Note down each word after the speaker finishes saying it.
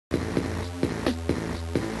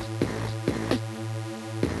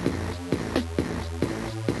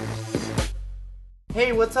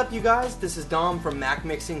Hey, what's up you guys? This is Dom from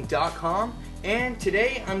MacMixing.com, and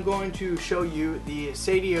today I'm going to show you the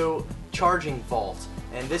Seidio charging vault.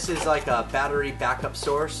 And this is like a battery backup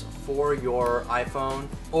source for your iPhone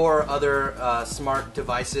or other smart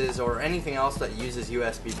devices or anything else that uses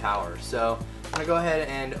USB power. So I'm going to go ahead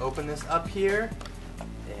and open this up here,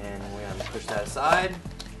 and we're going to push that aside.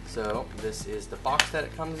 So this is the box that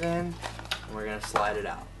it comes in, and we're going to slide it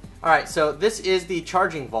out. Alright, so this is the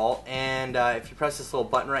charging vault, and if you press this little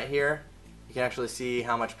button right here, you can actually see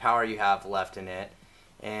how much power you have left in it.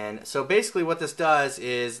 And so basically what this does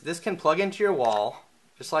is this can plug into your wall,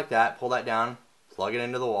 just like that. Pull that down, plug it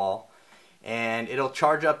into the wall, and it'll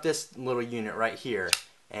charge up this little unit right here,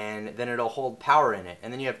 and then it'll hold power in it.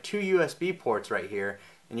 And then you have two USB ports right here,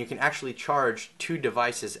 and you can actually charge two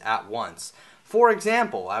devices at once. For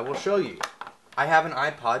example, I will show you. I have an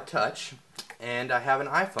iPod Touch and I have an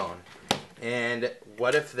iPhone, and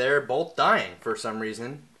what if they're both dying for some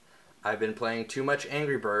reason? I've been playing too much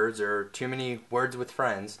Angry Birds or too many Words with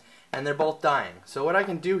Friends, and they're both dying. So what I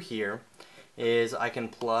can do here is I can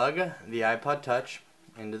plug the iPod Touch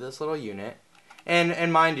into this little unit,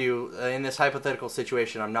 and mind you, in this hypothetical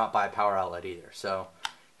situation I'm not by a power outlet either, so you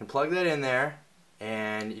can plug that in there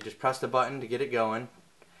and you just press the button to get it going.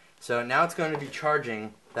 So now it's going to be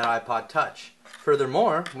charging that iPod Touch.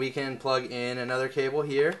 Furthermore, we can plug in another cable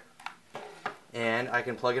here, and I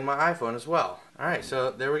can plug in my iPhone as well. Alright,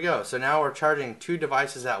 so there we go. So now we're charging two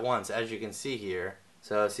devices at once, as you can see here.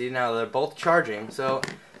 So see, now they're both charging. So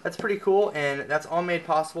that's pretty cool, and that's all made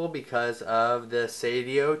possible because of the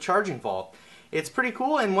Seidio charging vault. It's pretty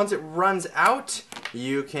cool, and once it runs out,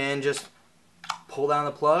 you can just pull down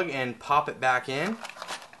the plug and pop it back in.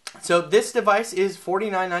 So this device is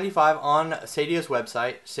 $49.95 on Seidio's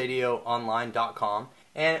website, seidioonline.com,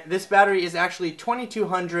 and this battery is actually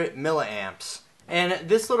 2200 milliamps. And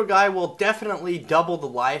this little guy will definitely double the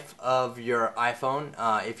life of your iPhone.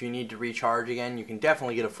 If you need to recharge again, you can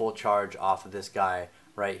definitely get a full charge off of this guy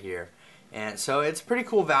right here. And so it's pretty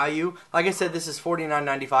cool value. Like I said, this is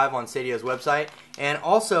 $49.95 on Seidio's website, and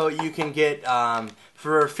also you can get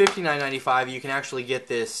for $59.95 you can actually get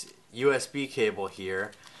this USB cable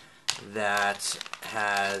here that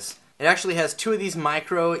actually has two of these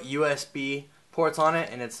micro USB ports on it,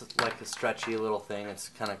 and it's like a stretchy little thing. It's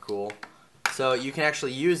kind of cool. So you can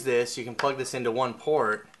actually use this, you can plug this into one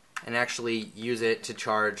port and actually use it to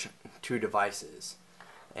charge two devices.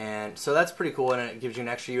 And so that's pretty cool, and it gives you an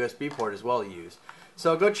extra USB port as well to use.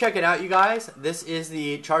 So go check it out, you guys. This is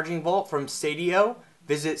the charging vault from Seidio.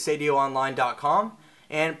 Visit seidioonline.com,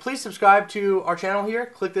 and please subscribe to our channel here.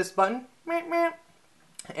 Click this button.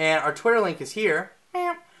 And our Twitter link is here.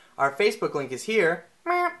 Our Facebook link is here.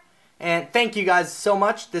 And thank you guys so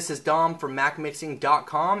much. This is Dom from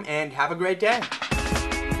MacMixing.com, and have a great day.